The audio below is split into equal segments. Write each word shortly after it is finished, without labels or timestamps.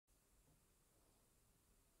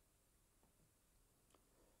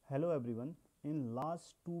Hello everyone. In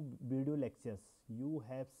last two video lectures, you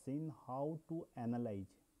have seen how to analyze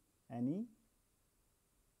any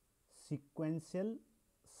sequential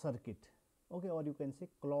circuit, okay, or you can say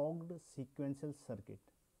clogged sequential circuit.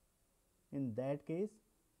 In that case,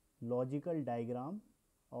 logical diagram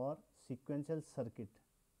or sequential circuit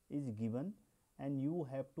is given and you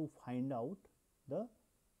have to find out the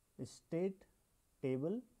state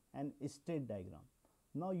table and state diagram.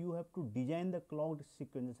 Now you have to design the clogged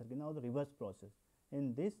sequential circuit. Now the reverse process.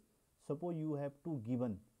 In this, suppose you have to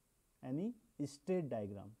given any state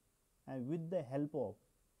diagram, and with the help of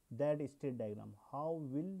that state diagram, how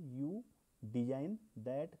will you design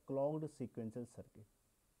that clogged sequential circuit?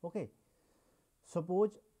 Okay. Suppose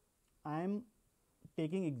I am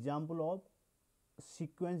taking example of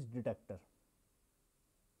sequence detector.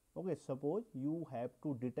 Okay, suppose you have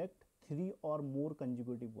to detect 3 or more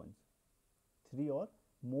consecutive ones. 3 or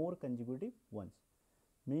more consecutive ones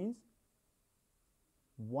means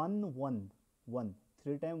 1 1 1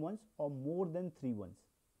 3 times ones or more than 3 ones,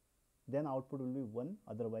 then output will be 1,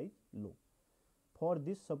 otherwise low. For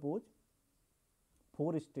this, suppose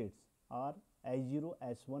 4 states are S0,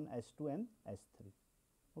 S1, S2 and S3.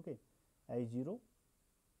 Okay, S0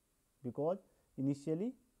 because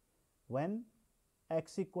initially when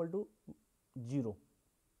x equal to 0,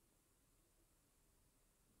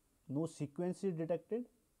 no sequence is detected,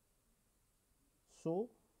 so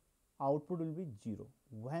output will be 0.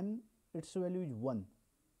 When its value is 1,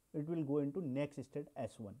 it will go into next state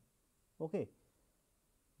S1. Okay,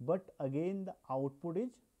 but again the output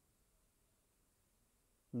is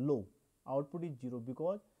low, output is 0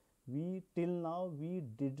 because we till now we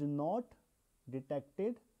did not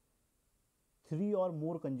detected 3 or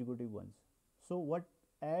more consecutive ones. So what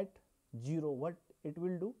at 0, what it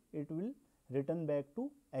will do? It will return back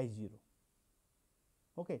to S0.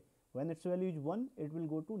 Okay, when its value is 1, it will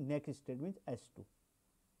go to next state, means S2.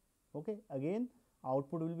 Okay, again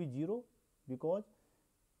output will be 0 because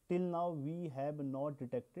till now we have not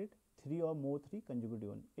detected 3 or more 3 consecutive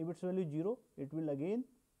ones. If its value is 0, it will again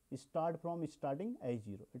start from starting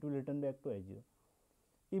S0, it will return back to S0.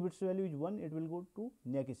 If its value is 1, it will go to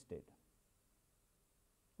next state.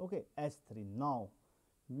 Okay, S3. Now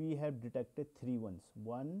we have detected 3 ones,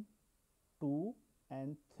 1, 2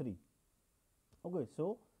 and 3. Okay,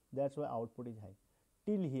 so that's why output is high.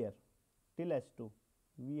 Till here, till S2,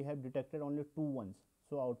 we have detected only 2 ones,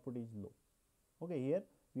 so output is low. Okay, here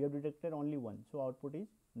we have detected only 1, so output is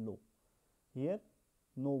low. Here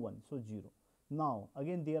no 1, so 0. Now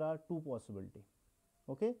again there are 2 possibilities.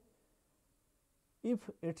 Okay, if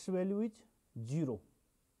its value is 0,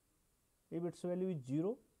 if its value is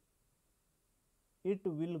 0, it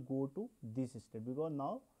will go to this state because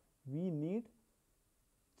now we need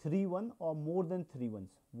 3 1 or more than 3 ones,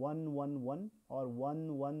 1 1 1 or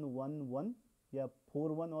 1 1 1 1, yeah,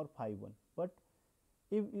 4 1 or 5 1. But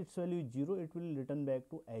if its value is 0, it will return back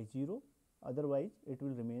to S0, otherwise it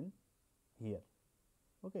will remain here.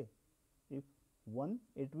 Okay, if 1,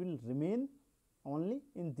 it will remain only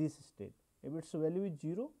in this state. If its value is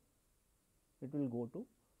 0, it will go to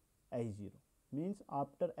S0, means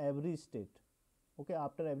after every state, okay,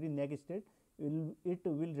 after every next state it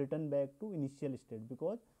will return back to initial state,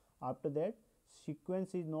 because after that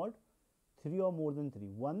sequence is not 3 or more than 3,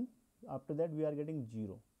 1, after that we are getting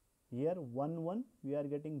 0, here 1 1 we are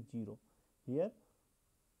getting 0, here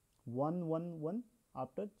 1 1 1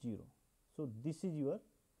 after 0. So this is your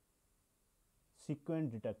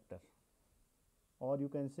sequence detector, or you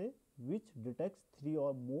can say which detects 3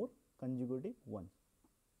 or more consecutive ones.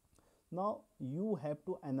 Now you have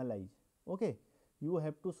to analyze, okay, you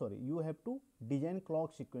have to design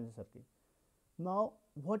clock sequence circuit. Now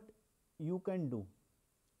what you can do,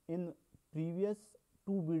 in previous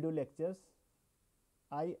 2 video lectures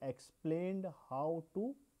I explained how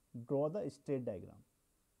to draw the state diagram.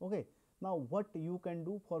 Okay, now what you can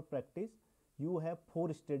do for practice, you have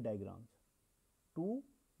 4 state diagrams, 2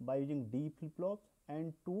 by using D flip flops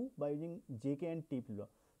and 2 by using JK and T flip flop.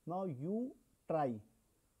 Now you try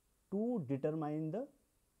to determine the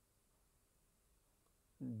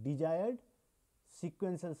desired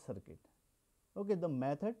sequential circuit. Okay, the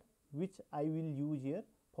method which I will use here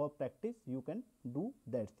for practice, you can do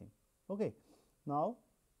that thing. Okay, now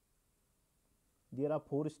there are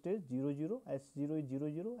 4 states, 0 0, S0 is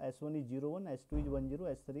 0 0, S1 is 0 1, S2 is 1 0,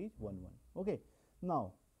 S3 is 1 1. Okay,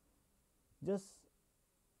 now just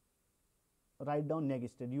write down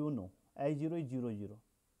next state. You know S0 is 0 0,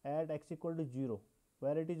 at x equal to 0,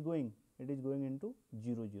 where it is going? It is going into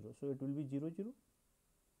 0 0, so it will be 0 0.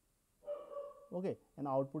 Okay, and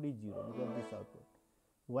output is 0 because this output.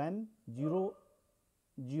 When 0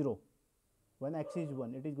 0, when x is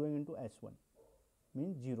 1, it is going into S1,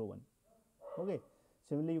 means 0 1. Okay.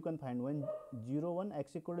 Similarly, you can find when 0 1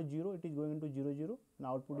 x equal to 0, it is going into 0 0 and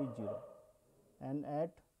output is 0, and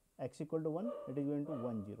at x equal to 1, it is going to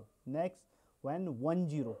 1 0. Next, when 1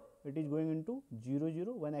 0, it is going into 0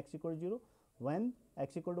 0 when x equal to 0. When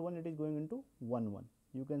x equal to 1, it is going into 1 1.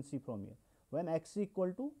 You can see from here. When x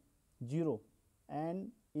equal to 0 and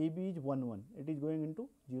AB is 1 1, it is going into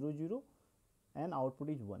 0 0 and output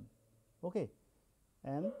is 1. Okay,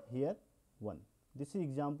 and here 1. This is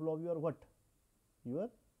example of your what? Your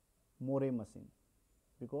Moore machine,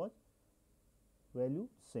 because value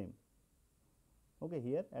same. Okay,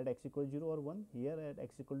 here at x equal to 0 or 1, here at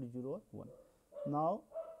x equal to 0 or 1. Now,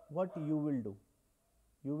 what you will do?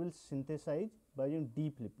 You will synthesize by using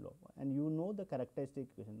D flip flop, and you know the characteristic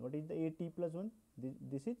equation. What is the AT plus 1?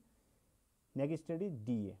 This is next state is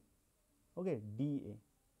DA. Okay, DA.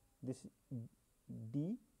 This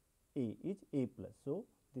DA is A plus. So,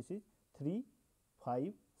 this is 3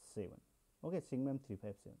 5 7. Okay, SINGH 3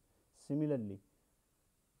 5 7. Similarly,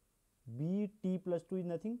 BT plus 2 is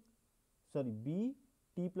nothing. Sorry,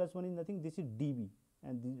 BT plus 1 is nothing. This is DB,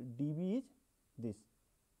 and this DB is this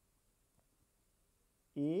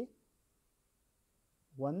A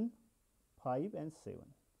 1 5 and 7.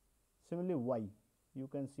 Similarly, Y, you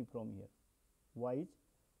can see from here, Y is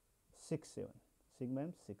 6 7,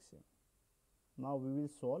 SINGH 6 7. Now we will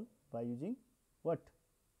solve by using what?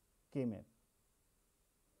 K-map.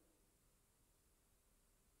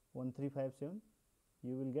 1 3 5 7,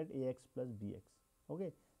 you will get AX plus BX.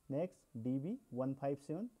 Okay. Next, DB 1 5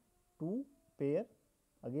 7, 2 pair,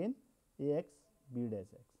 again AX B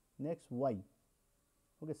dash X. Next, Y,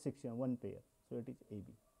 okay, 6 7, 1 pair, so it is AB.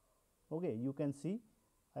 Okay, you can see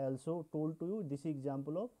I also told to you this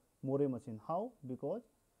example of Moore machine. How? Because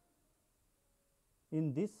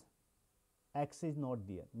in this X is not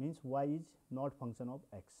there, means Y is not function of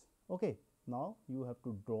X. Okay, now you have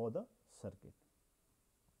to draw the circuit.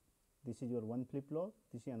 This is your one flip flop,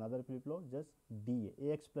 this is another flip flop, just DA,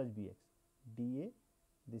 AX plus BX, DA,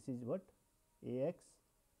 this is what? AX,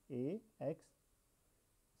 AX,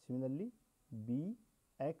 similarly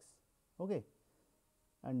BX, okay,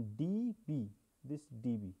 and DB, this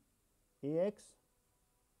DB, AX,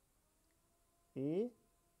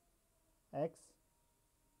 AX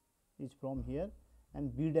is from here,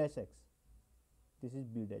 and B dash X, this is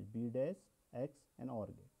B dash X and OR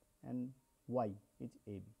gate, and Y is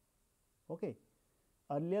AB. Okay.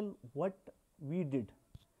 Earlier what we did,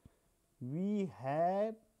 we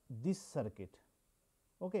have this circuit,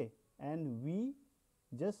 okay, and we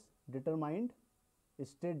just determined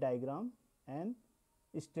state diagram and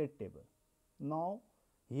state table. Now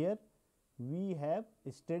here we have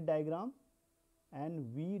state diagram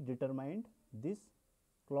and we determined this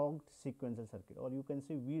clocked sequential circuit, or you can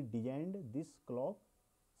say we designed this clock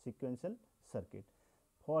sequential circuit.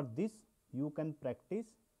 For this you can practice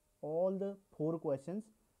all the 4 questions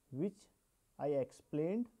which I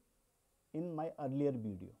explained in my earlier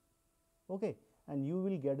video, okay, and you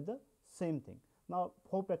will get the same thing. Now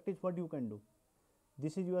for practice, what you can do,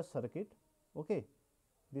 this is your circuit, okay,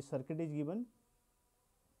 this circuit is given,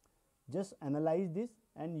 just analyze this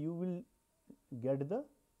and you will get the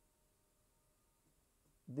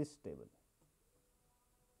this table,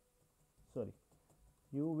 sorry,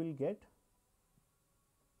 you will get,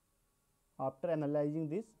 after analyzing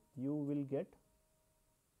this, you will get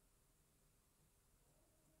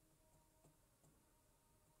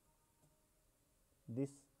this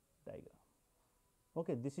diagram.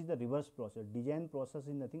 Okay, this is the reverse process. Design process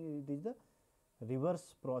is nothing, it is the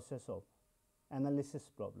reverse process of analysis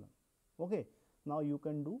problem. Okay, now you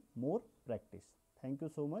can do more practice. Thank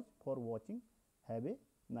you so much for watching. Have a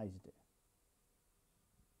nice day.